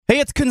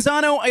it's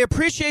Canzano. I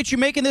appreciate you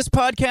making this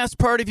podcast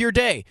part of your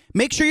day.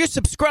 Make sure you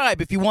subscribe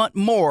if you want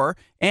more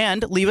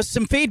and leave us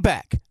some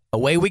feedback.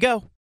 Away we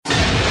go.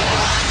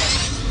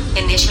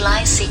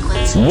 Initialize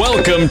sequence.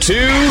 Welcome to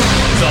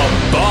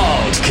The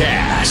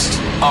Baldcast,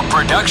 a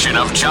production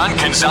of John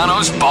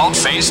Canzano's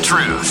Bald-Faced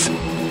Truth.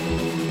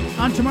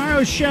 On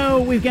tomorrow's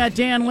show, we've got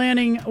Dan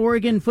Lanning,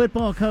 Oregon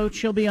football coach.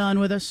 He'll be on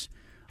with us.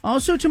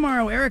 Also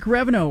tomorrow, Eric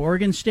Reveneau,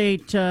 Oregon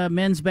State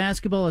men's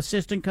basketball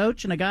assistant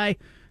coach, and a guy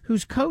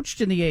who's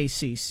coached in the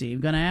ACC. I'm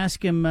going to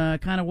ask him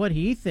kind of what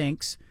he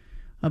thinks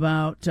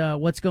about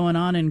what's going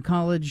on in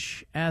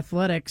college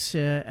athletics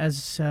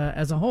as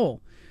a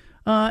whole.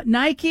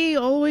 Nike,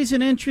 always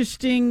an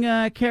interesting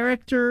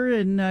character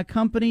and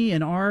company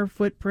in our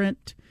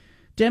footprint.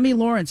 Demi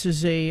Lawrence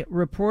is a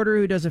reporter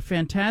who does a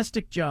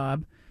fantastic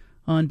job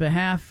on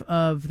behalf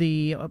of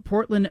the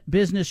Portland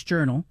Business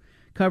Journal,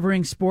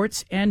 covering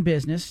sports and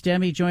business.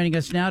 Demi joining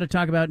us now to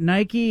talk about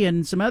Nike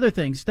and some other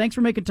things. Thanks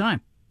for making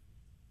time.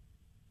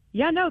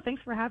 Yeah, no,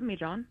 thanks for having me,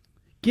 John.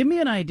 Give me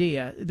an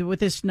idea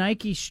with this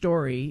Nike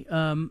story.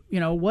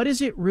 What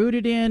is it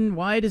rooted in?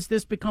 Why does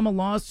this become a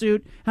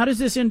lawsuit? How does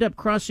this end up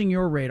crossing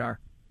your radar?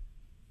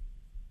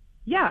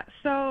 Yeah,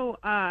 so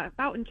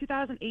about in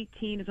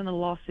 2018 is when the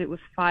lawsuit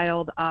was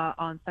filed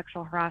on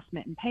sexual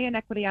harassment and pay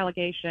inequity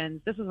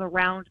allegations. This was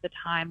around the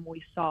time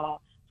we saw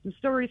some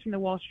stories from the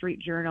Wall Street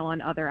Journal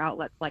and other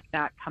outlets like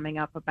that coming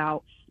up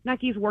about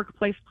Nike's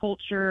workplace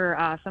culture,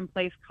 some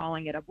place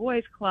calling it a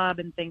boys' club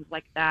and things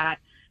like that.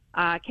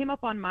 Came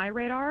up on my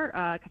radar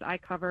because I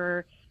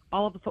cover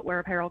all of the footwear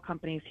apparel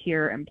companies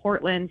here in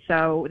Portland.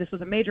 So this was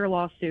a major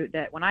lawsuit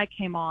that when I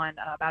came on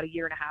about a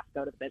year and a half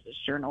ago to the Business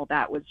Journal,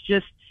 that was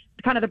just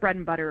kind of the bread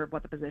and butter of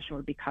what the position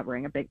would be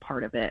covering, a big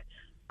part of it.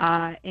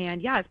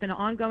 And yeah, it's been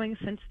ongoing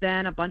since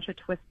then, a bunch of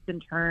twists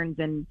and turns.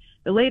 And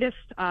the latest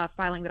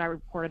filing that I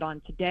reported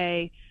on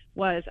today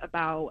was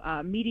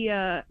about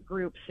media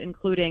groups,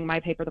 including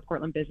my paper, the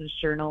Portland Business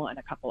Journal, and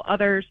a couple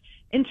others,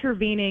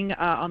 intervening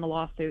on the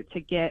lawsuit to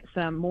get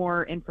some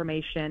more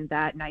information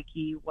that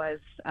Nike was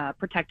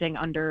protecting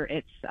under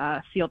its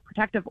sealed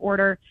protective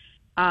order.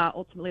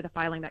 Ultimately, the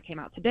filing that came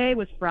out today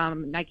was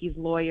from Nike's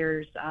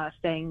lawyers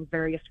saying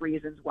various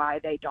reasons why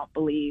they don't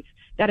believe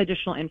that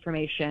additional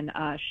information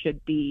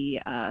should be,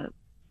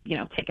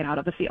 taken out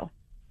of the seal.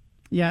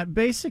 Yeah,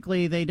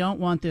 basically, they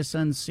don't want this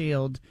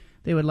unsealed.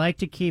 They would like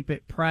to keep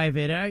it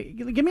private.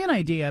 Give me an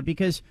idea,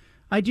 because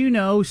I do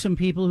know some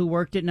people who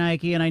worked at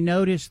Nike, and I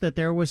noticed that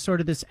there was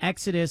sort of this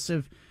exodus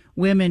of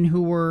women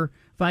who were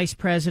vice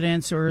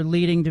presidents or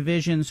leading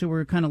divisions who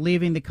were kind of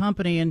leaving the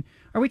company. And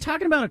are we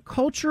talking about a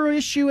cultural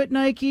issue at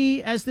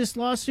Nike as this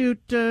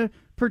lawsuit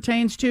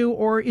pertains to,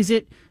 or is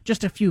it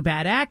just a few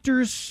bad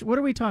actors? What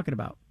are we talking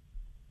about?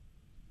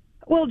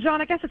 Well,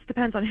 John, I guess it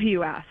depends on who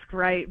you ask,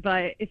 right?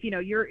 But if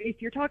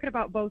you're talking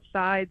about both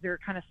sides, there are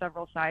kind of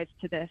several sides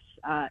to this.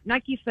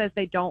 Nike says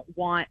they don't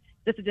want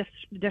this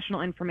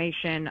additional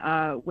information,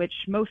 which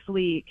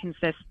mostly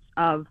consists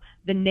of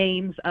the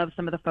names of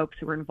some of the folks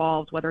who were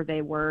involved, whether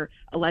they were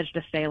alleged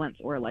assailants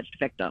or alleged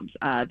victims.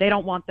 They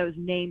don't want those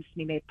names to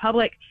be made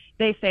public.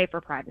 They say for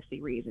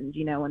privacy reasons.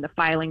 In the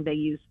filing they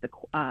use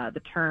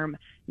the term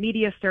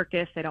media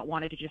circus. They don't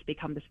want it to just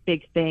become this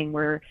big thing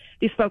where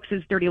these folks'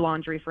 dirty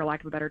laundry, for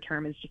lack of a better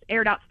term, is just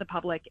aired out to the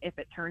public if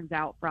it turns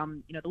out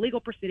from the legal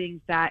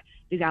proceedings that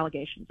these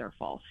allegations are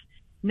false.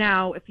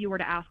 Now, if you were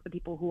to ask the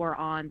people who are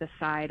on the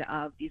side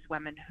of these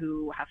women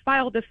who have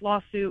filed this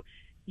lawsuit,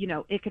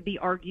 it could be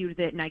argued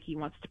that Nike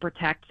wants to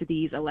protect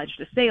these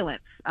alleged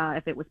assailants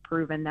if it was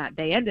proven that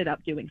they ended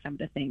up doing some of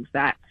the things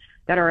that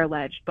are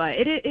alleged. But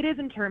it is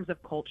in terms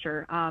of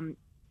culture.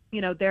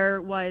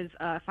 There was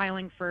a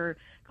filing for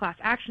class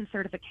action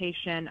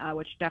certification,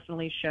 which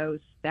definitely shows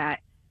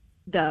that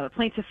the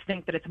plaintiffs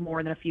think that it's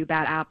more than a few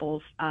bad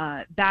apples.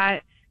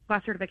 That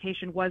class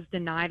certification was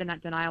denied, and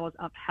that denial was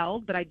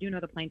upheld. But I do know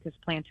the plaintiffs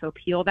plan to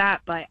appeal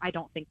that, but I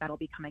don't think that'll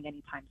be coming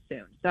anytime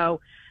soon.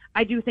 So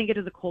I do think it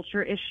is a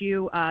culture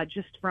issue,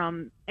 just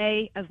from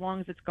A, as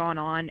long as it's gone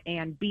on,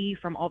 and B,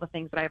 from all the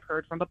things that I've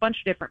heard from a bunch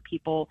of different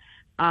people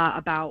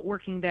about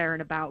working there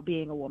and about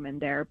being a woman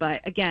there.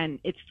 But again,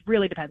 it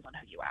really depends on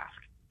who you ask.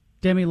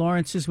 Demi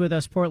Lawrence is with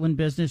us, Portland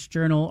Business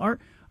Journal.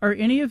 Are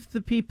any of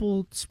the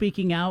people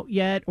speaking out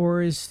yet,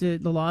 or is the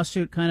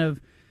lawsuit kind of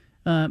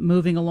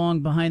moving along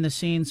behind the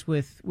scenes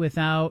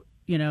without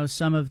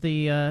some of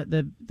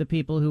the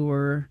people who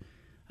were,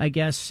 I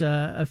guess,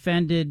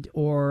 offended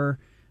or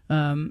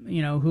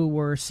who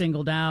were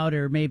singled out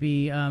or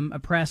maybe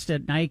oppressed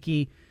at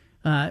Nike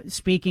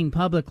speaking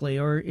publicly,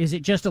 or is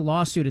it just a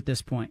lawsuit at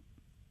this point?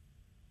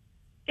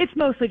 It's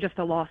mostly just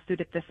a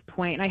lawsuit at this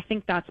point, and I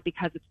think that's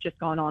because it's just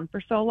gone on for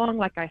so long.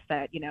 Like I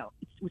said, it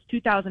was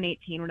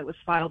 2018 when it was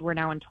filed. We're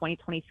now in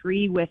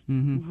 2023 with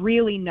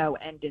really no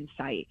end in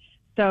sight.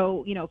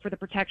 So, for the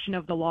protection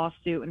of the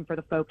lawsuit and for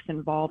the folks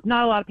involved,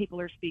 not a lot of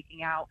people are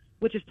speaking out,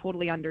 which is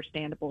totally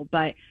understandable.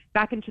 But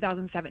back in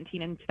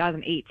 2017 and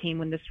 2018,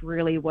 when this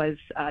really was,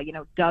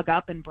 dug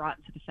up and brought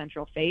into the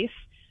central face,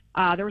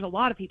 There was a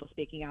lot of people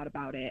speaking out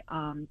about it,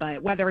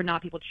 but whether or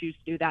not people choose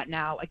to do that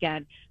now,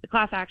 again, the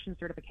class action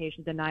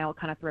certification denial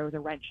kind of throws a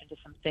wrench into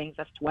some things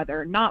as to whether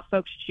or not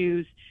folks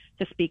choose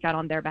to speak out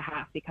on their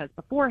behalf, because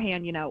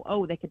beforehand,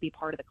 they could be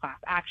part of the class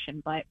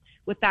action, but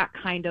with that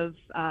kind of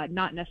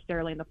not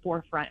necessarily in the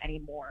forefront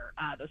anymore,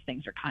 those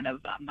things are kind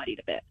of muddied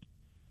a bit.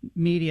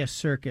 Media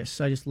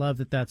circus. I just love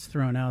that that's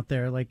thrown out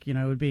there. Like, it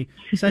would be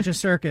such a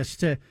circus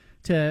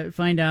to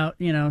find out,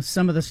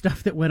 some of the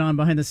stuff that went on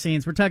behind the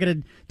scenes. We're talking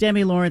to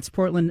Demi Lawrence,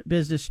 Portland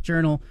Business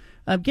Journal.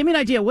 Give me an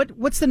idea.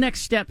 What's the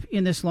next step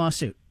in this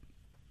lawsuit?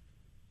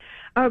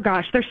 Oh,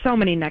 gosh, there's so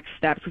many next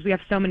steps because we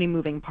have so many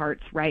moving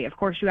parts, right? Of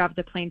course, you have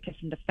the plaintiffs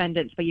and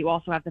defendants, but you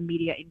also have the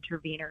media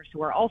interveners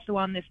who are also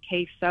on this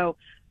case. So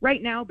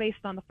right now, based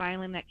on the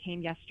filing that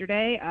came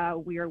yesterday,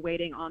 we are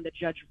waiting on the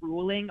judge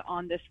ruling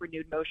on this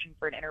renewed motion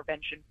for an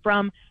intervention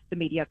from the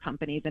media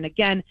companies. And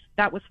again,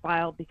 that was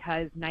filed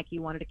because Nike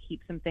wanted to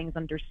keep some things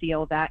under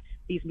seal that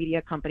these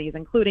media companies,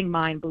 including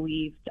mine,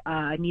 believed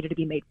needed to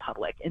be made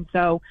public. And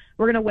so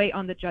we're going to wait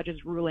on the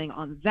judge's ruling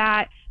on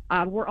that.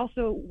 We're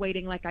also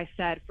waiting, like I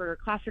said, for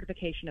class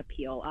certification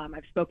appeal.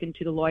 I've spoken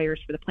to the lawyers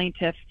for the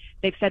plaintiffs.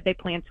 They've said they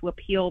plan to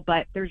appeal,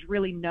 but there's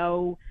really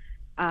no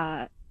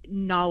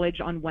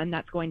knowledge on when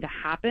that's going to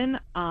happen,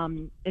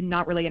 and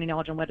not really any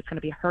knowledge on when it's going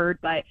to be heard.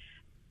 But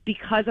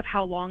because of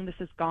how long this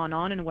has gone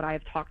on and what I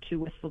have talked to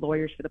with the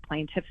lawyers for the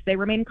plaintiffs, they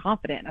remain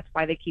confident. That's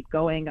why they keep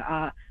going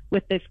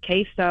with this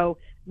case. So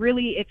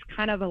really, it's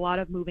kind of a lot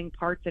of moving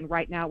parts. And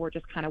right now, we're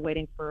just kind of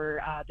waiting for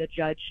the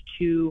judge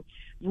to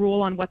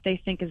rule on what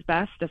they think is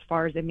best as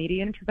far as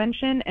immediate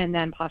intervention, and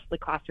then possibly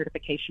class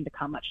certification to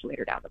come much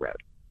later down the road.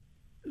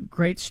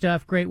 Great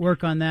stuff. Great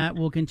work on that.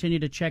 We'll continue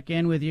to check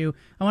in with you.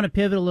 I want to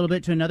pivot a little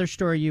bit to another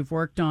story you've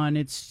worked on.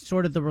 It's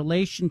sort of the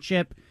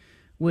relationship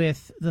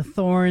with the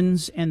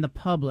Thorns and the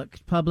public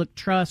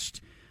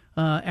trust,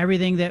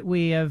 everything that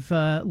we have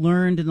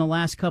learned in the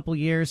last couple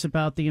years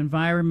about the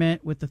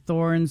environment with the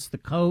Thorns, the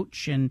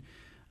coach, and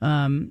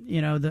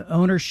the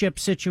ownership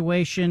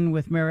situation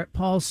with Merritt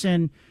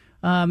Paulson.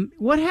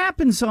 What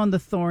happens on the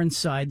Thorns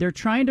side? They're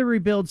trying to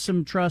rebuild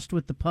some trust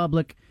with the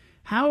public.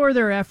 How are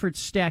their efforts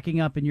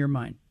stacking up in your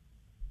mind?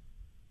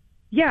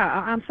 Yeah,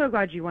 I'm so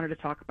glad you wanted to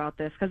talk about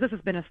this because this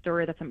has been a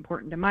story that's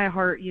important to my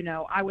heart.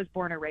 I was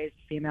born and raised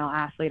a female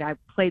athlete. I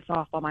played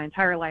softball my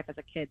entire life as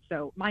a kid,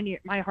 so my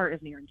heart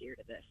is near and dear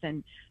to this.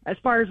 And as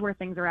far as where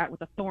things are at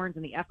with the Thorns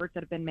and the efforts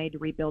that have been made to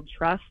rebuild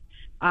trust,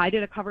 I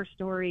did a cover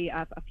story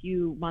a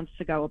few months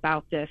ago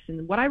about this,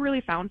 and what I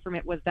really found from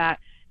it was that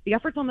the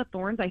efforts on the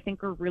Thorns, I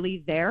think, are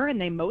really there,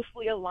 and they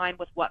mostly align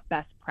with what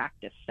best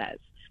practice says.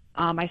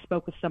 I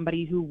spoke with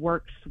somebody who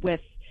works with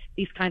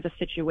these kinds of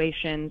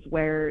situations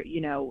where,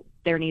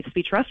 there needs to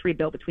be trust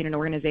rebuilt between an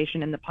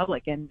organization and the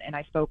public. And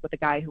I spoke with a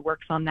guy who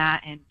works on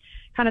that and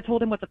kind of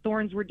told him what the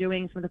Thorns were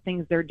doing, some of the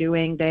things they're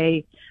doing.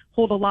 They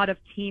hold a lot of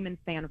team and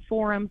fan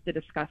forums to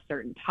discuss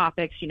certain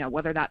topics,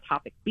 whether that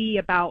topic be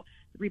about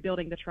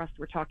rebuilding the trust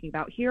we're talking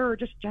about here or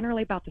just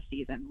generally about the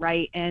season,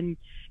 right? And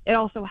it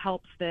also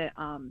helps that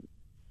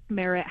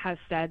Merritt has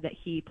said that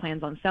he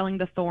plans on selling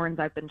the Thorns.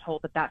 I've been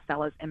told that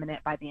sell is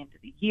imminent by the end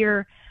of the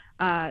year.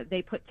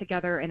 They put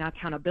together an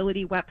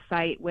accountability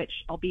website, which,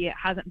 albeit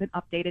hasn't been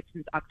updated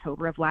since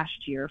October of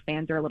last year.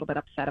 Fans are a little bit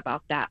upset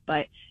about that,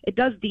 but it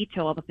does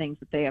detail all the things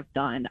that they have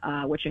done,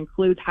 which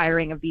includes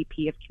hiring a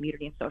VP of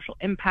Community and Social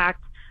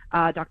Impact.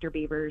 Dr.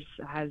 Beavers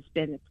has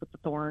been with the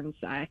Thorns,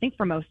 I think,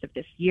 for most of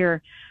this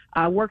year,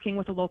 working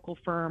with a local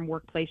firm,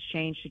 Workplace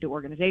Change, to do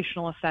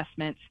organizational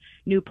assessments,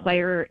 new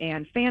player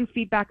and fan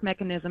feedback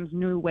mechanisms,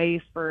 new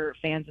ways for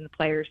fans and the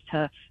players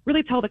to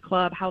really tell the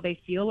club how they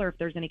feel or if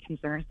there's any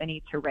concerns they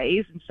need to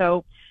raise. And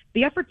so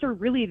the efforts are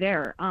really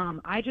there.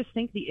 I just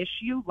think the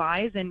issue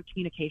lies in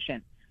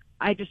communication.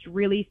 I just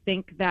really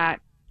think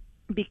that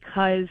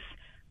because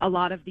a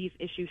lot of these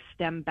issues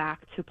stem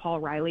back to Paul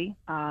Riley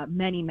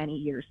many, many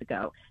years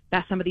ago,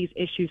 that some of these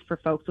issues for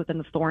folks within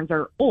the Thorns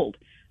are old,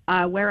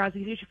 whereas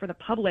these issues for the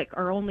public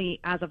are only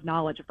as of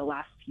knowledge of the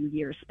last few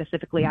years,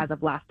 specifically as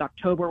of last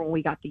October when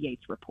we got the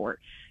Yates report.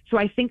 So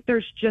I think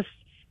there's just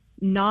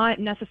not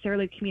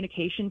necessarily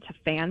communication to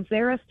fans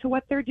there as to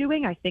what they're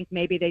doing. I think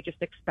maybe they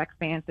just expect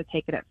fans to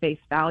take it at face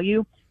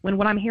value, when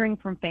what I'm hearing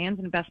from fans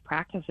and best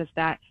practice is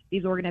that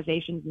these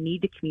organizations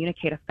need to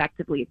communicate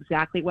effectively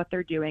exactly what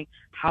they're doing,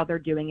 how they're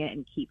doing it,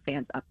 and keep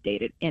fans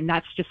updated. And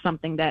that's just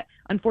something that,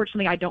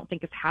 unfortunately, I don't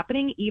think is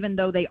happening, even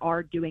though they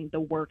are doing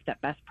the work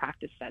that best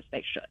practice says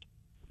they should.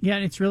 Yeah,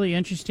 and it's really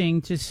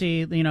interesting to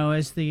see,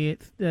 as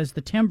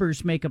the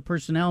Timbers make a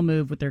personnel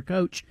move with their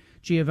coach,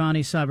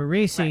 Giovanni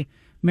Savarese, right.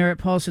 Merritt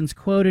Paulson's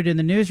quoted in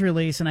the news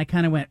release, and I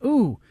kind of went,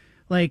 ooh,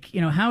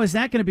 how is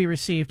that going to be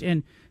received?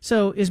 And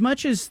so as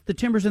much as the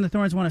Timbers and the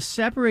Thorns want to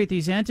separate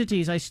these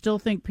entities, I still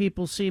think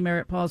people see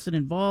Merritt Paulson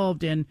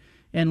involved and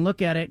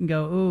look at it and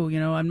go, ooh,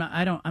 I'm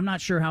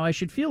not sure how I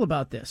should feel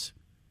about this.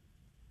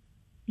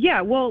 Yeah,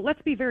 well,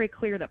 let's be very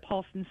clear that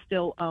Paulson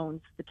still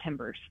owns the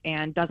Timbers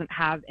and doesn't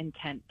have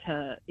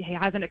he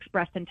hasn't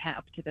expressed intent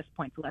up to this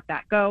point to let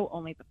that go,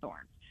 only the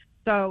Thorns.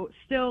 So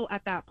still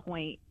at that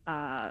point,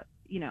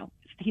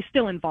 he's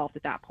still involved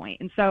at that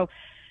point. And so,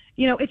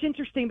 it's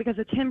interesting because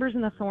the Timbers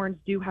and the Thorns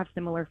do have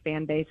similar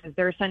fan bases.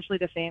 They're essentially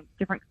the same,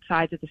 different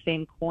sides of the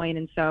same coin.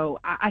 And so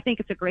I think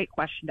it's a great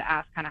question to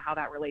ask kind of how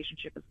that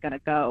relationship is going to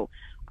go,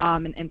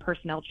 and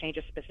personnel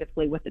changes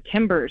specifically with the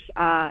Timbers.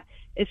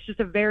 It's just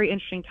a very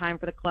interesting time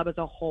for the club as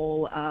a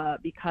whole,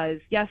 because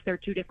yes, they're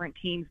two different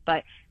teams,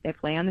 but they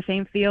play on the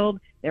same field.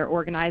 They're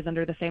organized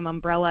under the same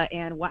umbrella,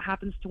 and what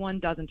happens to one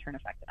does in turn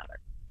affect another.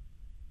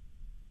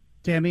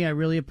 Demi, I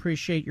really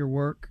appreciate your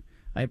work.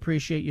 I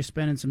appreciate you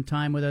spending some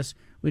time with us.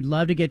 We'd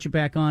love to get you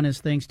back on as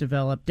things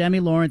develop. Demi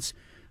Lawrence,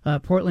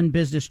 Portland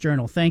Business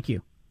Journal. Thank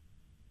you.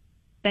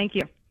 Thank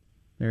you.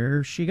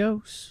 There she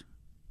goes.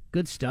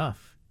 Good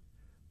stuff.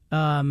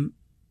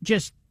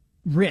 Just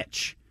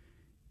rich.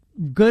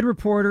 Good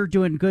reporter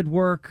doing good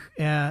work,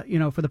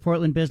 for the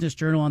Portland Business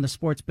Journal on the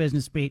sports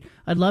business beat.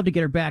 I'd love to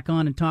get her back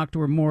on and talk to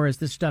her more as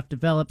this stuff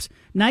develops.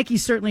 Nike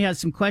certainly has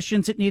some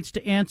questions it needs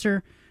to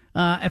answer.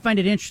 I find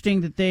it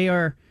interesting that they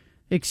are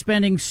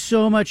expending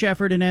so much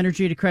effort and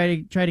energy to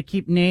try to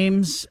keep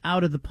names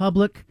out of the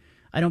public.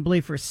 I don't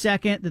believe for a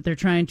second that they're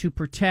trying to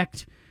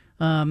protect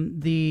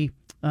the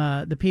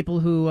people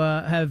who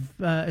have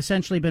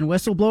essentially been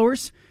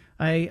whistleblowers.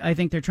 I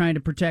think they're trying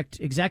to protect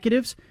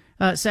executives.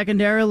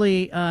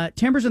 Secondarily,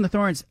 Timbers and the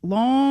Thorns,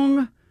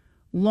 long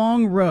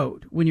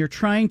road when you're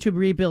trying to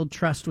rebuild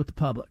trust with the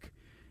public.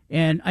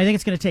 And I think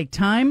it's going to take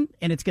time,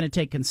 and it's going to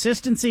take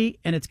consistency,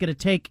 and it's going to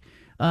take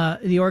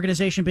the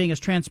organization being as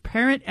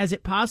transparent as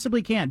it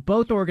possibly can,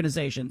 both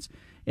organizations,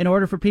 in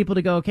order for people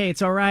to go, okay,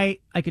 it's all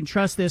right, I can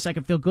trust this, I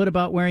can feel good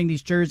about wearing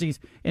these jerseys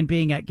and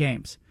being at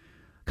games.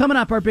 Coming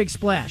up, our big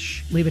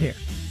splash. Leave it here.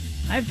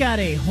 I've got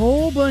a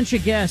whole bunch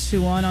of guests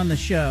who want on the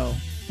show,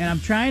 and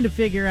I'm trying to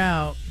figure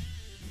out,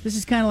 this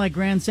is kind of like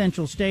Grand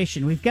Central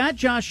Station. We've got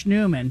Josh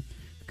Newman,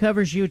 who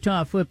covers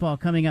Utah football,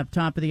 coming up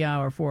top of the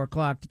hour, 4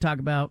 o'clock, to talk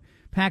about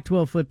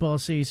Pac-12 football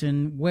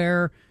season,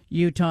 where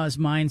Utah's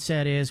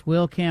mindset is.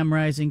 Will Cam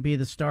Rising be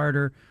the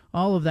starter?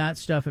 All of that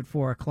stuff at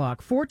 4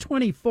 o'clock.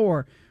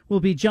 4:24 will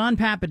be John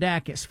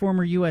Papadakis,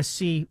 former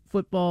USC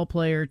football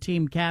player,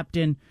 team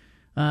captain,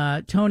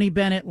 Tony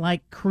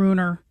Bennett-like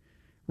crooner,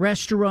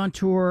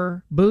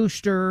 restaurateur,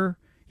 booster.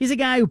 He's a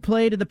guy who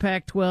played in the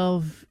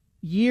Pac-12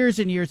 years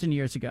and years and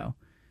years ago.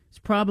 It's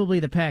probably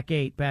the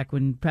Pac-8 back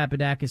when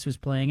Papadakis was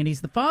playing, and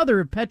he's the father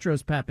of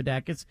Petros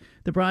Papadakis,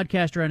 the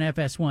broadcaster on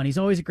FS1. He's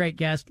always a great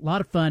guest, a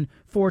lot of fun.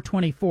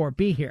 4:24,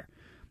 be here.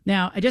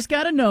 Now, I just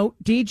got a note.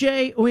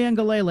 DJ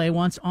Uyangalele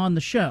wants on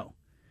the show.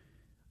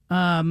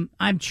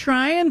 I'm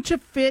trying to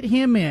fit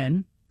him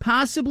in,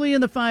 possibly in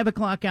the 5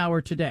 o'clock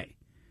hour today.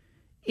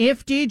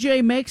 If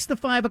DJ makes the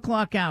 5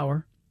 o'clock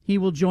hour, he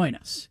will join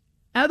us.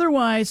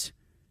 Otherwise,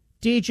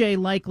 DJ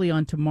likely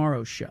on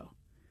tomorrow's show,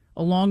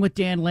 along with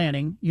Dan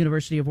Lanning,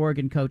 University of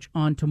Oregon coach,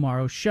 on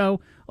tomorrow's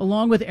show,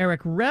 along with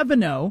Eric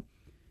Reveneau,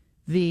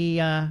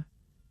 the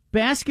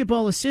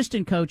basketball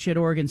assistant coach at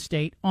Oregon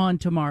State, on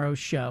tomorrow's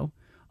show,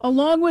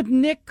 along with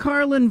Nick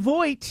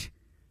Carlin-Voigt,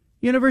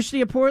 University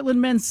of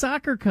Portland men's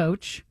soccer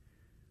coach,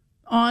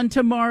 on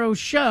tomorrow's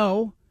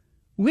show.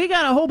 We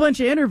got a whole bunch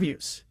of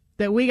interviews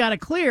that we got to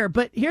clear,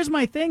 but here's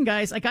my thing,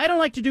 guys. Like, I don't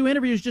like to do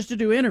interviews just to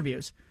do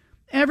interviews.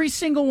 Every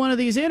single one of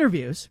these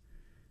interviews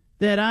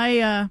that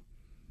I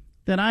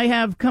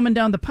have coming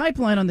down the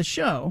pipeline on the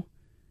show,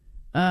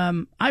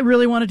 I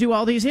really want to do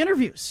all these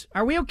interviews.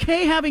 Are we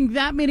okay having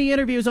that many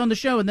interviews on the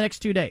show in the next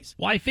 2 days?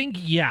 Well, I think,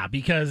 yeah,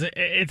 because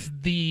it's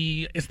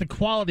the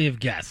quality of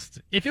guests.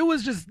 If it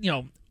was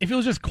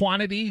just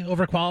quantity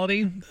over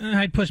quality,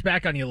 I'd push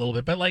back on you a little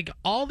bit. But like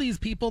all these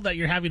people that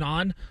you're having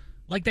on,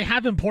 like they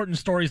have important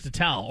stories to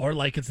tell, or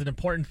like it's an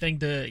important thing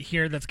to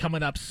hear that's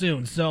coming up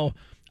soon. So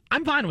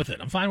I'm fine with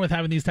it. I'm fine with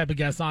having these type of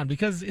guests on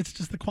because it's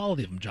just the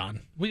quality of them,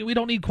 John. We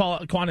don't need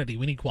quantity.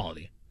 We need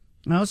quality.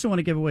 I also want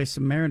to give away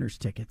some Mariners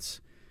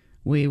tickets.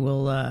 We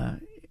will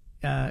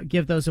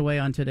give those away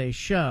on today's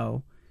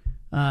show.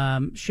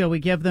 Shall we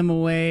give them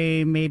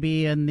away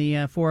maybe in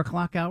the 4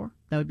 o'clock hour?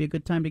 That would be a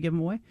good time to give them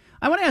away.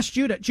 I want to ask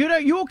Judah. Judah,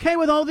 are you okay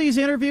with all these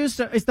interviews?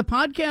 Is the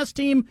podcast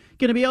team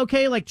going to be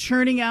okay, like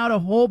churning out a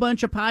whole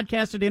bunch of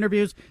podcasted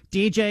interviews?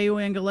 DJ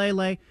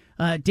Uyangalele,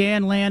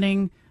 Dan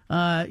Lanning,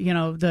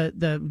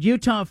 the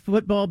Utah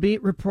football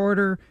beat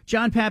reporter,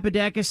 John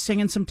Papadakis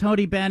singing some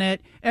Tony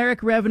Bennett,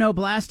 Eric Reveneau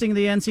blasting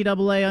the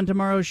NCAA on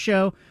tomorrow's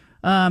show.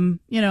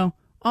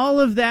 All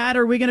of that.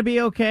 Are we going to be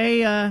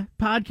okay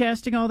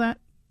podcasting all that?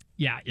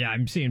 Yeah,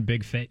 I'm seeing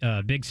big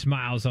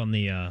smiles on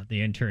the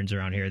interns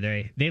around here.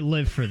 They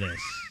live for this.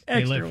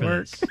 They live for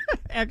this.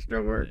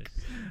 Extra work.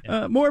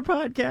 More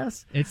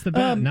podcasts. It's the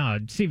best. No,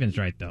 Steven's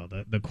right though.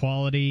 The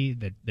quality,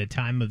 the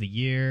time of the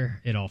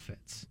year, it all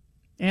fits.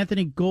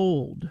 Anthony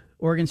Gold,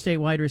 Oregon State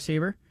wide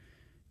receiver,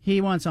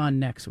 he wants on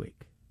next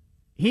week.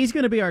 He's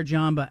going to be our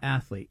Jamba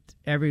athlete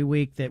every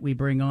week that we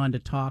bring on to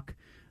talk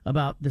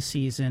about the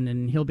season,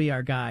 and he'll be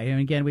our guy. And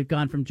again, we've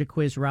gone from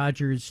Jaquiz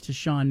Rogers to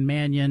Sean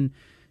Mannion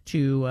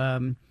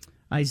to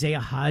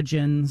Isaiah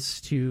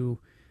Hodgins to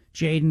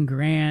Jaden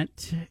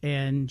Grant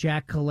and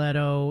Jack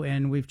Coletto,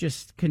 and we've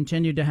just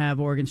continued to have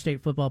Oregon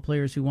State football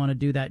players who want to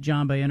do that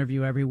Jamba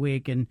interview every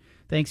week. And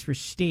thanks for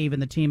Steve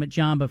and the team at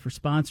Jamba for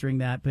sponsoring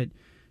that. But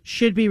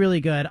should be really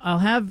good. I'll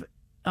have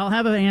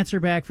an answer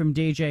back from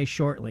DJ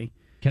shortly.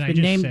 Can I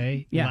just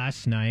say,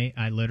 last night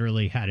I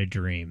literally had a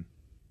dream.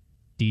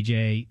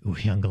 DJ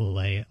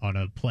Uiagalelei on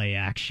a play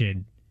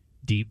action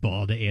deep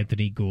ball to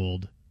Anthony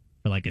Gould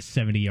for like a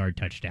 70-yard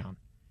touchdown.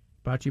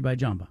 Brought to you by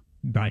Jamba.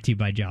 Brought to you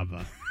by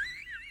Jamba.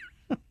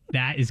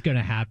 That is going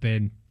to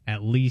happen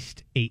at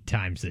least 8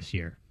 times this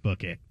year.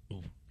 Book it.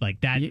 Like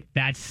that.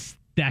 That's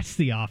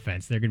the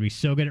offense. They're going to be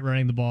so good at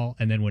running the ball,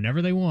 and then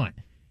whenever they want,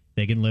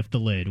 they can lift the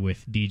lid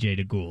with DJ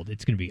to Gould.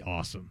 It's going to be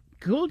awesome.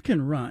 Gould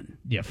can run.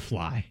 Yeah,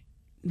 fly.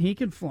 He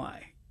can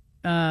fly.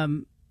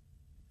 I'm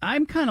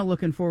kind of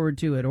looking forward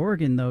to at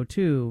Oregon though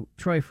too.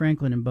 Troy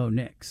Franklin and Bo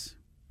Nix.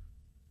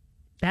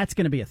 That's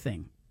going to be a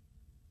thing.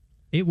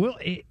 It will.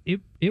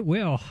 It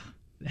will.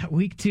 That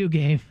week 2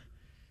 game.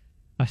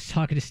 I was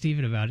talking to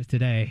Steven about it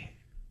today.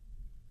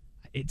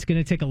 It's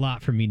going to take a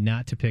lot for me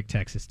not to pick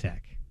Texas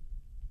Tech.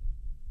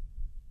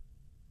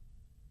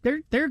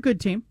 They're a good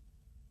team.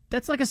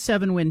 That's like a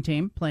 7-win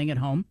team playing at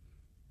home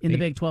in the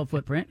Big 12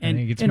 footprint. And I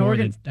think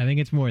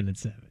it's more than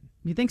 7.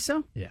 You think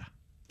so? Yeah.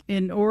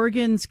 And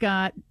Oregon's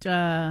got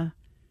no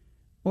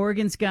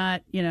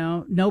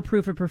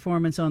proof of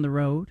performance on the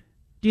road.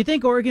 Do you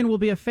think Oregon will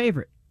be a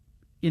favorite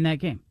in that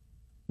game?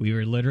 We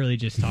were literally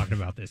just talking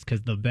about this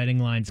because the betting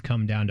lines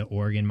come down to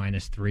Oregon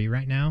 -3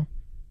 right now.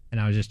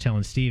 And I was just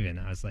telling Steven,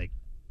 I was like,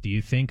 do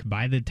you think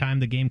by the time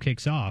the game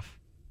kicks off,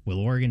 will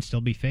Oregon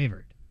still be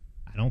favored?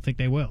 I don't think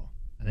they will.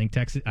 I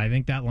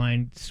think that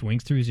line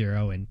swings through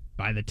 0, and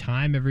by the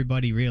time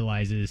everybody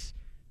realizes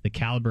the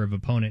caliber of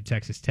opponent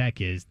Texas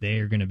Tech is, they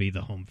are going to be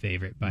the home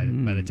favorite by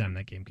the time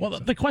that game kicks off. Well,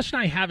 the question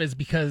I have is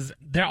because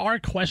there are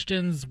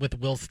questions with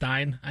Will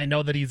Stein. I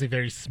know that he's a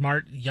very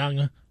smart,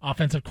 young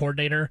offensive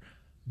coordinator.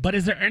 But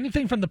is there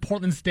anything from the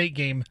Portland State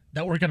game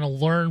that we're going to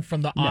learn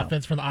from the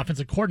offense, from the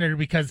offensive coordinator?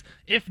 Because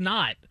if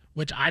not,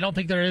 which I don't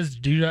think there is,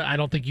 I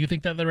don't think you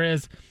think that there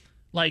is,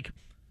 like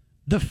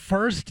the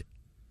first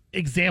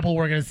example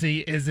we're going to see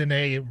is in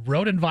a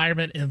road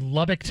environment in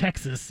Lubbock,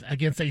 Texas,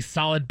 against a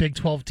solid Big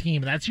 12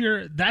 team. That's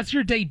your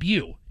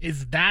debut.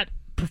 Is that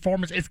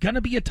performance? It's going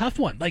to be a tough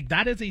one. Like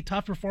that is a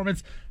tough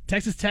performance.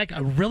 Texas Tech,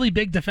 a really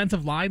big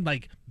defensive line,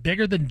 like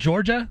bigger than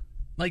Georgia.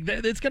 Like,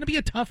 it's going to be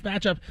a tough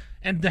matchup,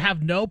 and to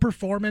have no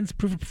proof of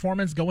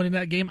performance going into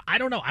that game, I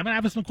don't know. I'm going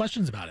to have some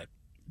questions about it.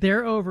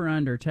 Their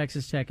over-under,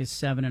 Texas Tech, is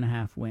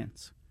 7.5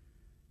 wins.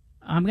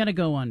 I'm going to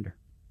go under.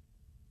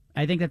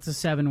 I think that's a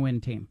 7-win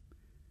team.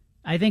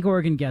 I think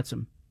Oregon gets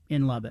them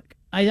in Lubbock.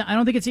 I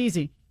don't think it's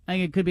easy. I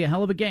think it could be a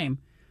hell of a game.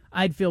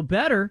 I'd feel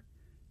better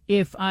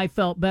if I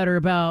felt better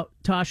about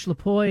Tosh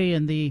Lapoy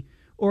and the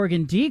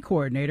Oregon D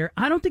coordinator.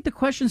 I don't think the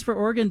questions for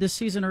Oregon this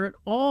season are at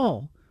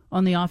all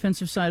on the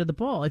offensive side of the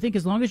ball. I think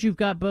as long as you've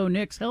got Bo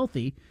Nix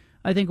healthy,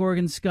 I think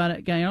Oregon's got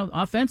it.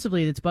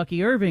 Offensively, it's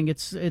Bucky Irving.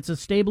 It's a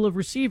stable of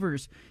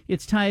receivers.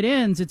 It's tight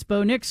ends. It's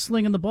Bo Nix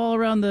slinging the ball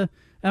around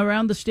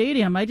the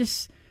stadium.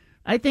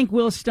 I think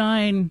Will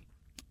Stein,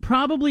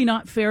 probably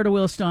not fair to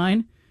Will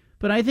Stein,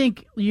 but I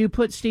think you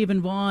put Stephen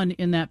Vaughn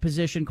in that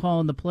position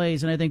calling the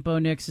plays, and I think Bo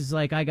Nix is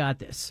like, I got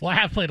this. Well, I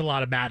have played a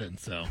lot of Madden,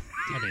 so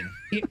I mean.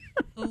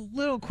 A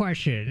little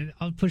question.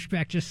 I'll push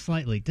back just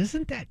slightly.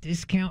 Doesn't that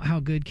discount how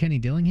good Kenny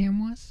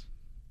Dillingham was?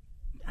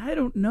 I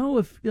don't know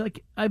if,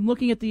 I'm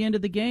looking at the end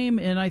of the game,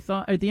 and I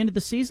thought at the end of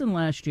the season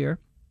last year,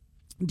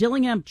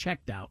 Dillingham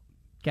checked out,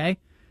 okay?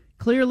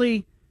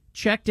 Clearly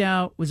checked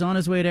out, was on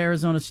his way to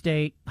Arizona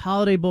State.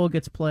 Holiday Bowl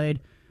gets played.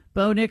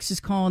 Bo Nix is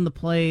calling the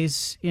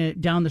plays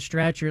down the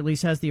stretch, or at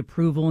least has the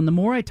approval. And the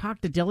more I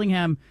talked to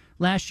Dillingham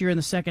last year in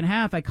the second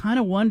half, I kind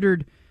of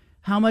wondered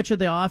how much of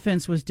the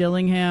offense was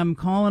Dillingham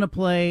calling a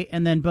play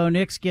and then Bo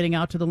Nix getting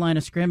out to the line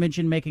of scrimmage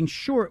and making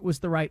sure it was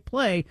the right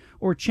play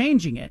or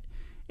changing it.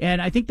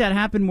 And I think that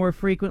happened more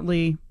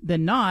frequently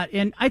than not.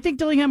 And I think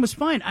Dillingham was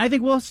fine. I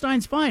think Will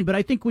Stein's fine. But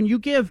I think when you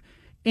give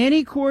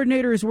any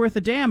coordinator who's worth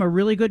a damn a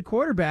really good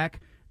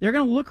quarterback, they're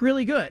going to look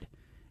really good.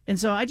 And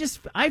so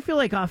I feel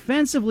like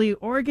offensively,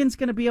 Oregon's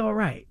going to be all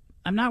right.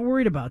 I'm not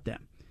worried about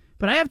them.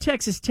 But I have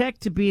Texas Tech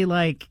to be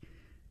like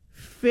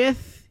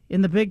 5th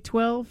in the Big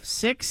 12,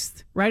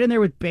 6th, right in there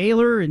with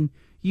Baylor and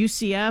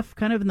UCF,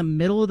 kind of in the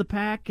middle of the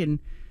pack. And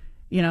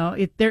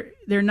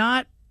they're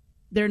not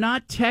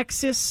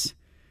Texas,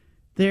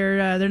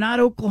 they're not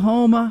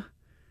Oklahoma,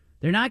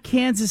 they're not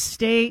Kansas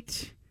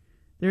State.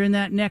 They're in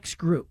that next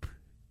group.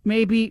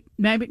 Maybe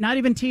not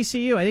even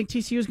TCU. I think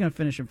TCU is going to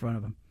finish in front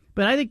of them.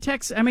 But I think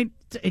Texas. I mean,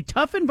 a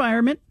tough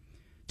environment,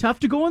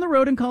 tough to go on the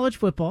road in college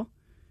football.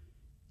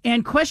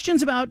 And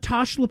questions about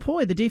Tosh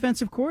Lapoy, the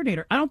defensive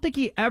coordinator. I don't think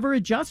he ever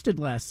adjusted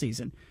last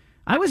season.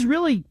 I was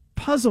really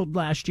puzzled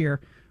last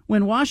year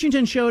when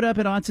Washington showed up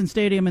at Autzen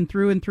Stadium and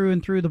threw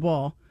the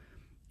ball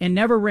and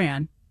never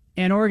ran,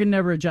 and Oregon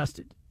never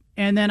adjusted.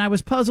 And then I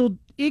was puzzled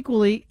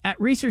equally at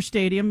Reser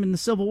Stadium in the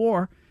Civil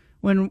War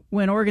when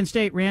Oregon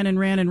State ran,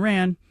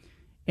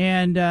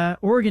 and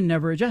Oregon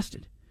never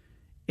adjusted.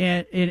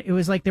 And it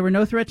was like there were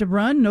no threat to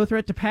run, no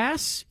threat to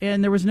pass,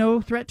 and there was no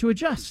threat to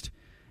adjust.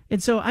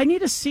 And so I need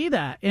to see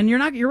that. And you're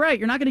right.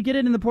 You're not going to get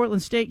it in the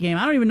Portland State game.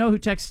 I don't even know who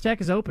Texas Tech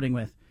is opening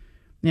with.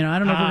 I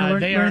don't know if we're going to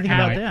learn anything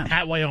about them.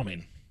 At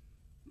Wyoming.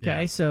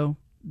 Okay, so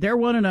they're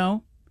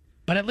 1-0.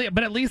 But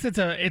at least it's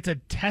a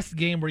test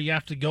game where you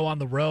have to go on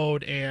the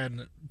road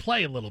and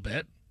play a little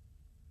bit.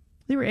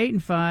 They were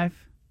 8-5.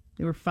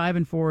 They were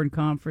 5-4 in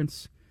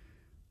conference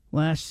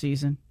last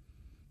season.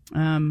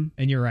 And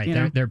you're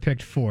right. They're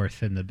picked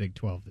 4th in the Big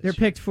 12 this year. They're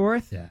picked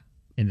 4th? Yeah,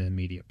 in the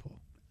media poll.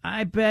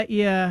 I bet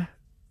you.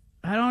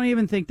 I don't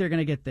even think they're going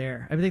to get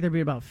there. I think they'll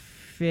be about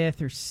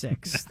 5th or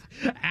 6th.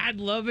 Add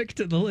Lubbock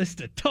to the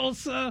list of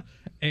Tulsa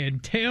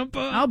and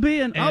Tampa. I'll be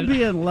in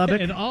Lubbock.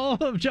 And all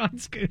of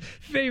John's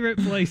favorite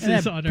places and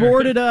that on earth.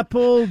 Boarded up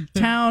old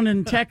town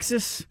in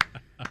Texas.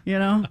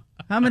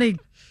 How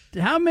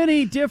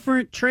many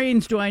different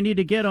trains do I need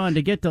to get on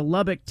to get to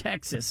Lubbock,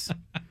 Texas?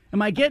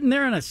 Am I getting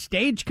there in a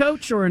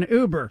stagecoach or an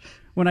Uber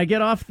when I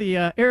get off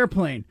the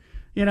airplane?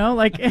 Here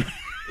we go.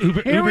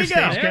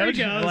 There he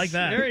goes. I like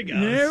that. There he goes.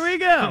 Here we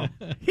go.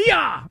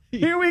 Yeah.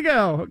 Here we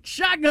go.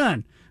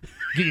 Shotgun.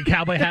 Get your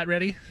cowboy hat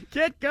ready.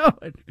 Get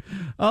going.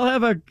 I'll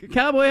have a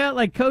cowboy hat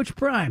like Coach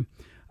Prime.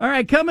 All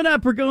right, coming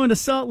up, we're going to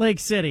Salt Lake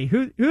City.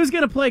 Who's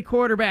going to play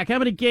quarterback? How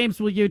many games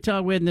will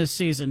Utah win this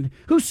season?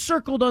 Who's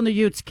circled on the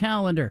Utes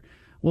calendar?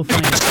 We'll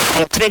find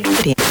out.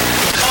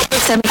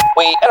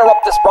 We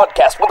interrupt this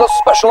broadcast with a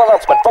special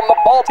announcement from the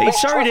Bald Hey,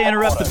 Faced sorry to Truth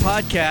interrupt the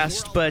Reporter.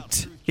 podcast,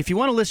 but if you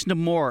want to listen to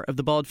more of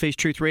the Bald Faced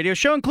Truth Radio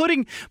Show,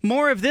 including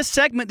more of this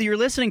segment that you're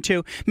listening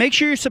to, make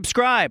sure you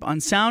subscribe on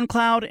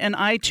SoundCloud and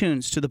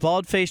iTunes to the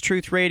Bald Faced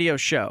Truth Radio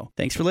Show.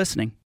 Thanks for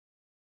listening.